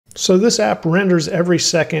So this app renders every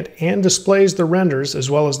second and displays the renders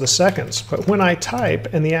as well as the seconds. But when I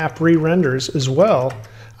type and the app re-renders as well,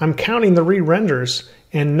 I'm counting the re-renders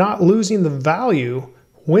and not losing the value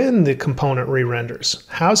when the component re-renders.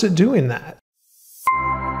 How's it doing that?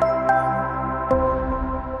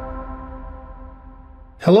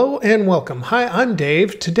 Hello and welcome. Hi, I'm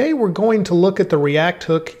Dave. Today we're going to look at the React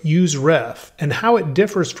hook useRef and how it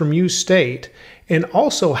differs from useState, and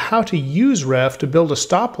also how to use ref to build a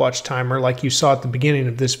stopwatch timer like you saw at the beginning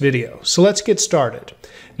of this video. So let's get started.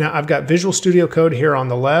 Now I've got Visual Studio Code here on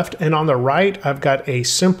the left, and on the right I've got a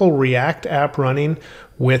simple React app running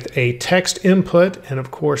with a text input, and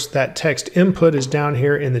of course that text input is down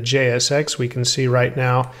here in the JSX we can see right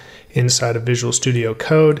now inside of Visual Studio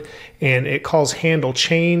Code, and it calls handle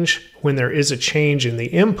change when there is a change in the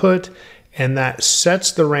input, and that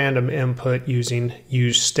sets the random input using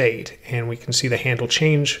useState. And we can see the handle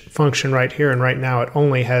change function right here, and right now it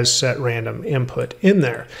only has set random input in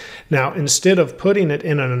there. Now instead of putting it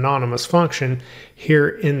in an anonymous function here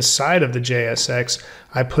inside of the JSX,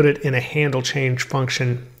 I put it in a handle change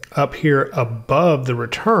function up here above the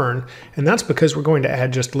return, and that's because we're going to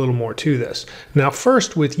add just a little more to this. Now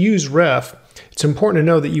first, with useRef, it's important to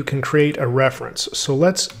know that you can create a reference. So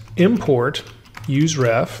let's import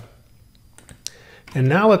useRef, and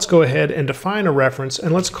now let's go ahead and define a reference,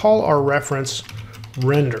 and let's call our reference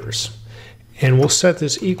renders. And we'll set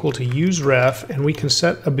this equal to useRef, and we can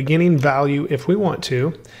set a beginning value if we want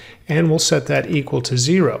to, and we'll set that equal to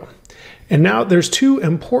 0. And now there's two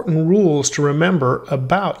important rules to remember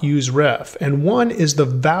about useRef, and one is the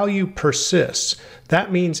value persists.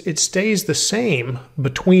 That means it stays the same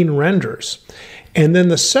between renders. And then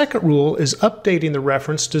the second rule is updating the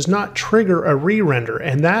reference does not trigger a re-render,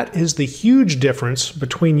 and that is the huge difference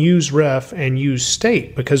between useRef and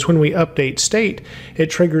useState, because when we update state, it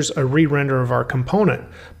triggers a re-render of our component,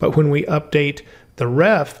 but when we update the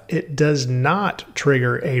ref, it does not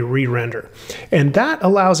trigger a re-render. And that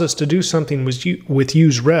allows us to do something with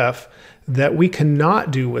useRef that we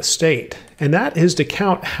cannot do with state, and that is to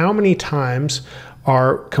count how many times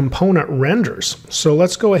our component renders. So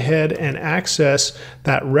let's go ahead and access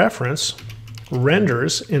that reference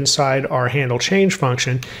renders inside our handle change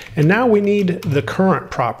function, and now we need the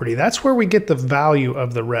current property. That's where we get the value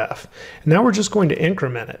of the ref. And now we're just going to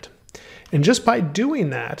increment it. And just by doing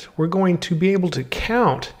that, we're going to be able to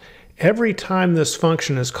count every time this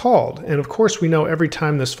function is called. And of course, we know every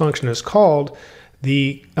time this function is called,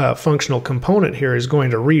 the functional component here is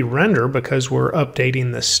going to re-render because we're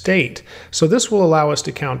updating the state. So this will allow us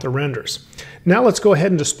to count the renders. Now let's go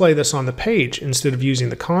ahead and display this on the page instead of using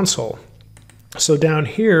the console. So down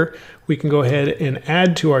here, we can go ahead and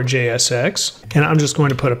add to our JSX, and I'm just going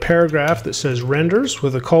to put a paragraph that says renders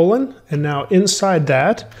with a colon, and now inside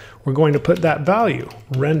that, we're going to put that value,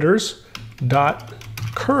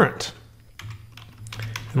 renders.current.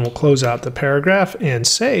 And we'll close out the paragraph and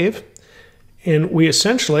save. And we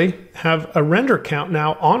essentially have a render count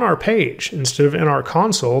now on our page instead of in our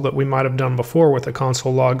console that we might have done before with a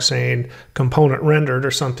console log saying component rendered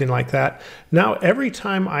or something like that. Now every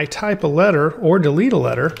time I type a letter or delete a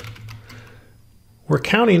letter, we're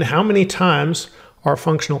counting how many times our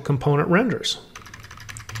functional component renders.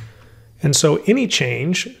 And so any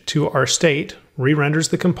change to our state re-renders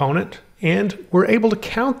the component, and we're able to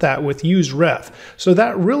count that with useRef. So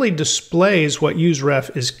that really displays what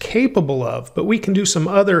useRef is capable of, but we can do some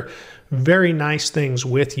other very nice things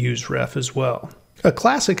with useRef as well. A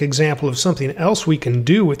classic example of something else we can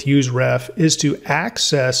do with useRef is to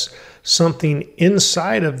access something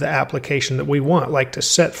inside of the application that we want, like to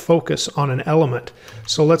set focus on an element.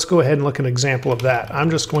 So let's go ahead and look at an example of that.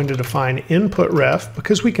 I'm just going to define input ref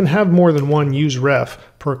because we can have more than one useRef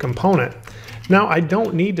per component. Now I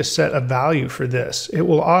don't need to set a value for this. It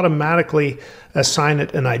will automatically assign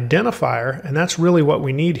it an identifier, and that's really what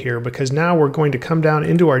we need here, because now we're going to come down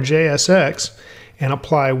into our JSX and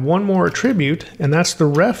apply one more attribute, and that's the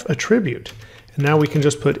ref attribute. And now we can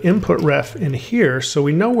just put input ref in here so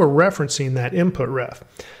we know we're referencing that input ref.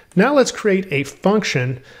 Now let's create a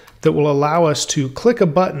function that will allow us to click a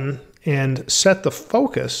button and set the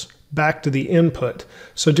focus back to the input.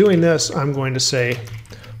 So doing this, I'm going to say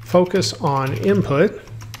focus on input,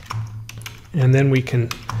 and then we can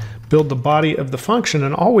build the body of the function,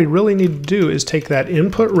 and all we really need to do is take that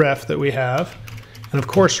input ref that we have, and of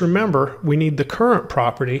course remember we need the current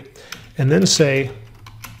property, and then say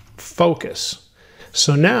focus.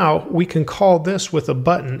 So now we can call this with a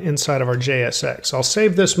button inside of our JSX. I'll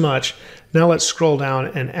save this much. Now let's scroll down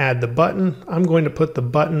and add the button. I'm going to put the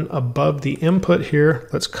button above the input here.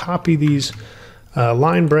 Let's copy these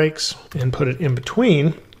line breaks and put it in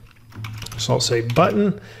between. So I'll say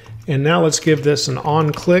button, And now let's give this an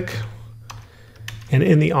on click. And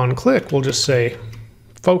in the on click, we'll just say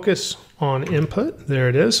focus on input. There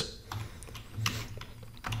it is.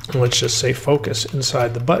 And let's just say focus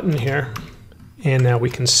inside the button here. And now we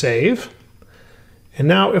can save. And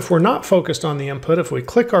now if we're not focused on the input, if we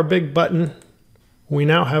click our big button, we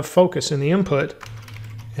now have focus in the input.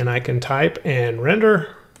 And I can type and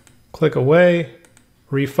render, click away,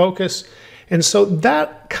 refocus. And so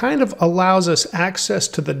that kind of allows us access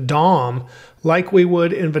to the DOM like we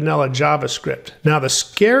would in vanilla JavaScript. Now the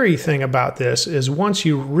scary thing about this is once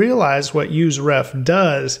you realize what useRef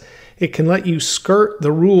does, it can let you skirt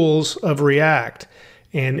the rules of React.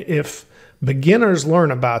 And if beginners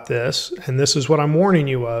learn about this, and this is what I'm warning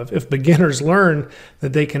you of, if beginners learn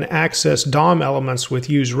that they can access DOM elements with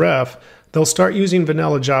useRef, they'll start using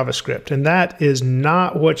vanilla JavaScript, and that is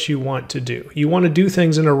not what you want to do. You want to do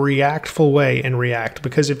things in a Reactful way in React,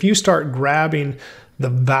 because if you start grabbing the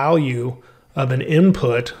value of an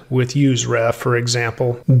input with useRef, for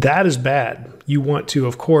example, that is bad. You want to,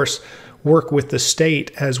 of course, work with the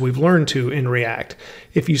state as we've learned to in React.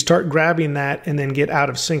 If you start grabbing that and then get out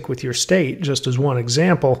of sync with your state, just as one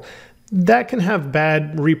example, that can have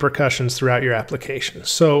bad repercussions throughout your application.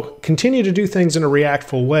 So continue to do things in a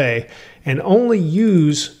Reactful way and only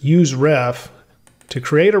use useRef to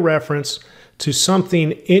create a reference to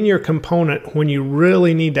something in your component when you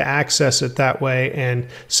really need to access it that way, and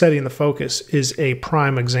setting the focus is a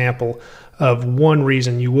prime example of one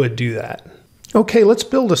reason you would do that. Okay, let's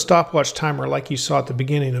build a stopwatch timer like you saw at the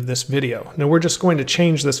beginning of this video. Now we're just going to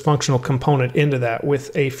change this functional component into that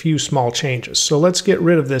with a few small changes. So let's get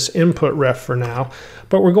rid of this input ref for now,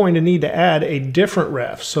 but we're going to need to add a different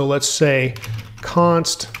ref. So let's say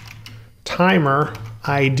const timer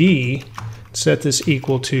ID, set this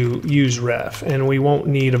equal to useRef, and we won't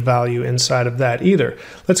need a value inside of that either.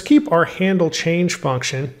 Let's keep our handle change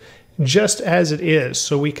function just as it is,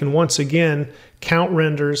 so we can once again count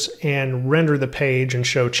renders and render the page and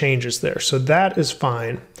show changes there. So that is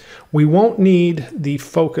fine. We won't need the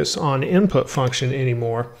focus on input function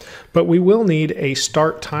anymore, but we will need a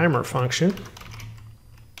start timer function.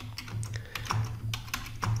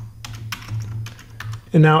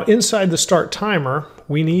 And now inside the start timer,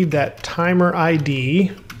 we need that timer ID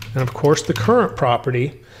and of course the current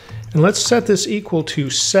property. And let's set this equal to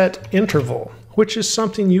set interval, which is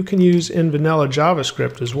something you can use in vanilla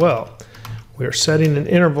JavaScript as well. We're setting an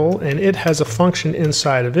interval and it has a function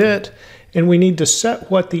inside of it, and we need to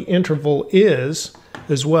set what the interval is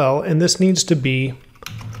as well, and this needs to be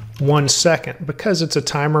 1 second. Because it's a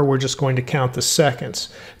timer, we're just going to count the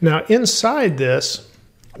seconds. Now inside this,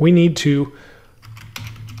 we need to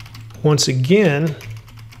once again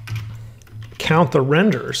count the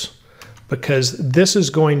renders, because this is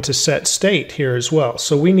going to set state here as well.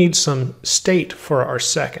 So we need some state for our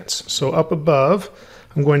seconds. So up above,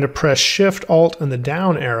 I'm going to press Shift, Alt, and the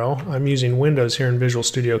down arrow. I'm using Windows here in Visual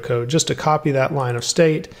Studio Code just to copy that line of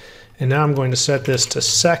state. And now I'm going to set this to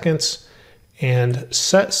seconds and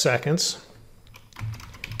set seconds.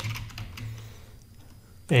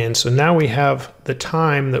 And so now we have the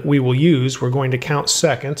time that we will use. We're going to count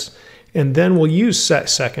seconds, and then we'll use set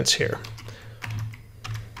seconds here.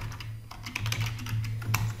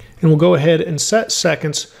 And we'll go ahead and set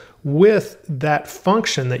seconds with that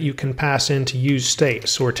function that you can pass into useState.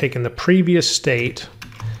 So we're taking the previous state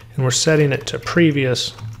and we're setting it to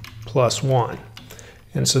previous plus 1.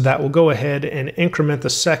 And so that will go ahead and increment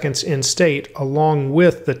the seconds in state along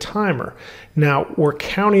with the timer. Now we're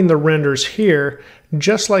counting the renders here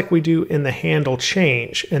just like we do in the handle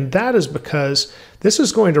change. And that is because this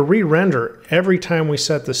is going to re-render every time we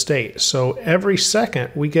set the state. So every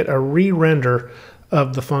second we get a re-render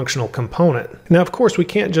of the functional component. Now, of course, we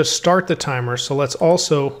can't just start the timer, so let's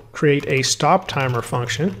also create a stop timer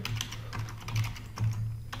function.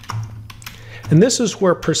 And this is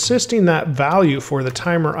where persisting that value for the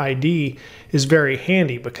timer ID is very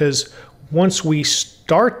handy, because once we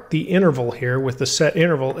start the interval here with the set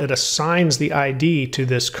interval, it assigns the ID to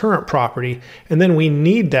this current property, and then we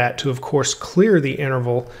need that to, of course, clear the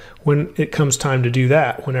interval when it comes time to do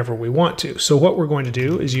that whenever we want to. So what we're going to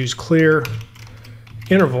do is use clear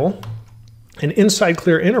interval, and inside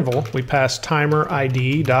clear interval we pass timer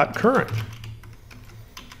ID.current.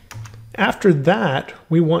 After that,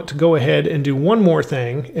 we want to go ahead and do one more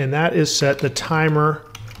thing, and that is set the timer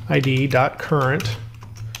ID.current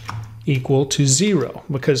equal to 0,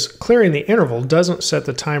 because clearing the interval doesn't set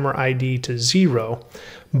the timer ID to 0,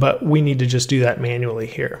 but we need to just do that manually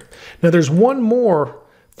here. Now there's one more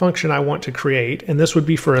function I want to create, and this would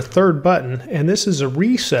be for a third button, and this is a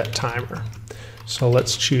reset timer. So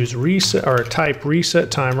let's choose reset, or type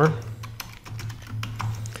reset timer.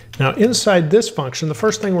 Now inside this function, the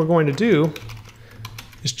first thing we're going to do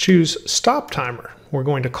is choose stop timer. We're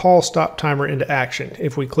going to call stop timer into action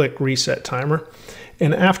if we click reset timer.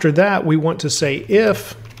 And after that, we want to say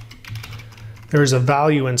if there's a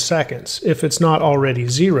value in seconds, if it's not already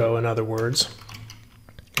 0, in other words,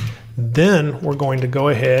 then we're going to go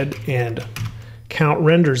ahead and count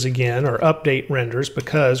renders again, or update renders,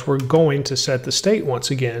 because we're going to set the state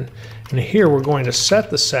once again. And here we're going to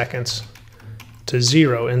set the seconds to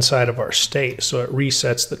 0 inside of our state, so it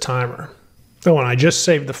resets the timer. Oh, and I just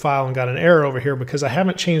saved the file and got an error over here because I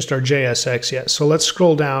haven't changed our JSX yet. So let's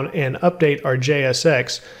scroll down and update our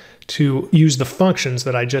JSX to use the functions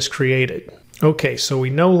that I just created. Okay, so we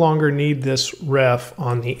no longer need this ref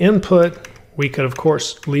on the input. We could, of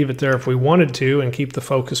course, leave it there if we wanted to and keep the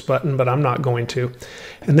focus button, but I'm not going to.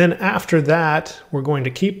 And then after that, we're going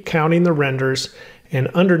to keep counting the renders. And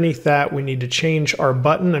underneath that, we need to change our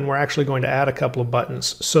button, and we're actually going to add a couple of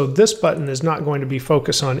buttons. So this button is not going to be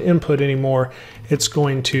focus on input anymore. It's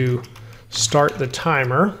going to start the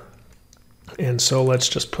timer. And so let's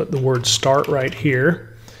just put the word start right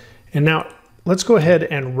here. And now let's go ahead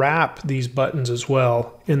and wrap these buttons as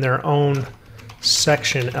well in their own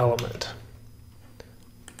section element.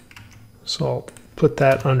 So I'll put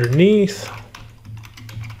that underneath.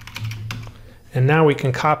 And now we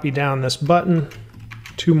can copy down this button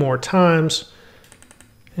 2 more times,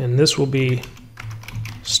 and this will be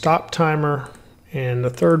stop timer, and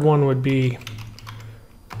the third one would be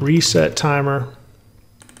reset timer.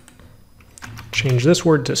 Change this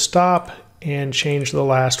word to stop and change the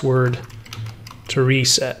last word to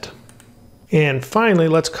reset. And finally,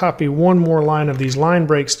 let's copy one more line of these line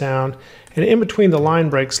breaks down, and in between the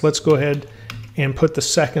line breaks, let's go ahead and put the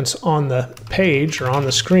seconds on the page or on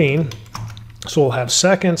the screen. So we'll have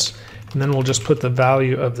seconds, and then we'll just put the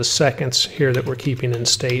value of the seconds here that we're keeping in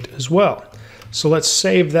state as well. So let's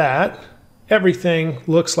save that. Everything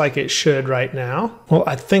looks like it should right now. Well,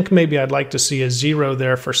 I think maybe I'd like to see a 0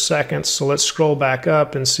 there for seconds. So let's scroll back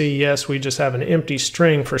up and see, yes, we just have an empty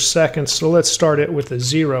string for seconds. So let's start it with a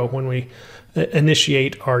 0 when we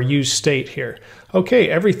initiate our use state here. Okay,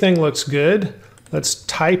 everything looks good. Let's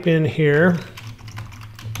type in here.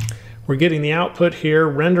 We're getting the output here.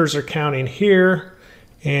 Renders are counting here.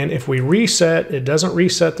 And if we reset, it doesn't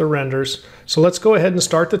reset the renders. So let's go ahead and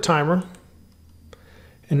start the timer.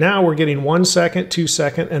 And now we're getting 1 second, 2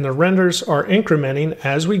 seconds, and the renders are incrementing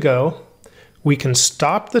as we go. We can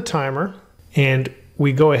stop the timer, and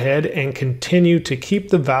we go ahead and continue to keep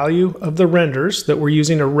the value of the renders that we're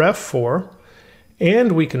using a ref for.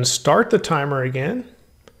 And we can start the timer again.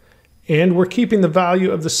 And we're keeping the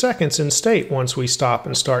value of the seconds in state once we stop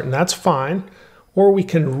and start, and that's fine. Or we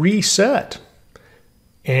can reset.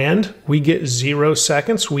 And we get 0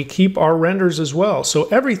 seconds. We keep our renders as well. So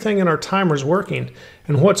everything in our timer is working.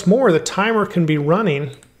 And what's more, the timer can be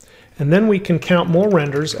running, and then we can count more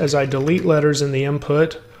renders as I delete letters in the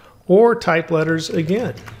input or type letters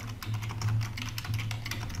again.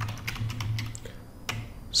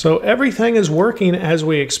 So everything is working as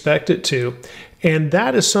we expect it to. And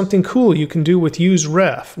that is something cool you can do with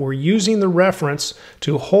useRef. We're using the reference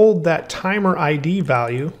to hold that timer ID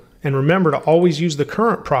value. And remember to always use the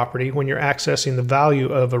current property when you're accessing the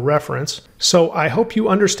value of a reference. So I hope you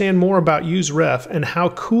understand more about useRef and how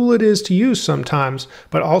cool it is to use sometimes,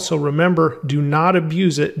 but also remember, do not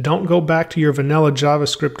abuse it. Don't go back to your vanilla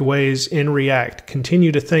JavaScript ways in React.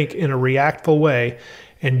 Continue to think in a Reactful way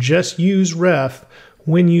and just use ref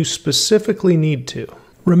when you specifically need to.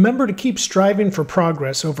 Remember to keep striving for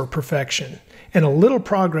progress over perfection. And a little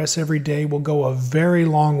progress every day will go a very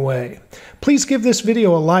long way. Please give this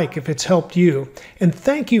video a like if it's helped you, and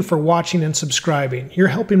thank you for watching and subscribing. You're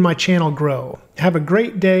helping my channel grow. Have a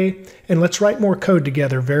great day, and let's write more code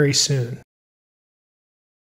together very soon.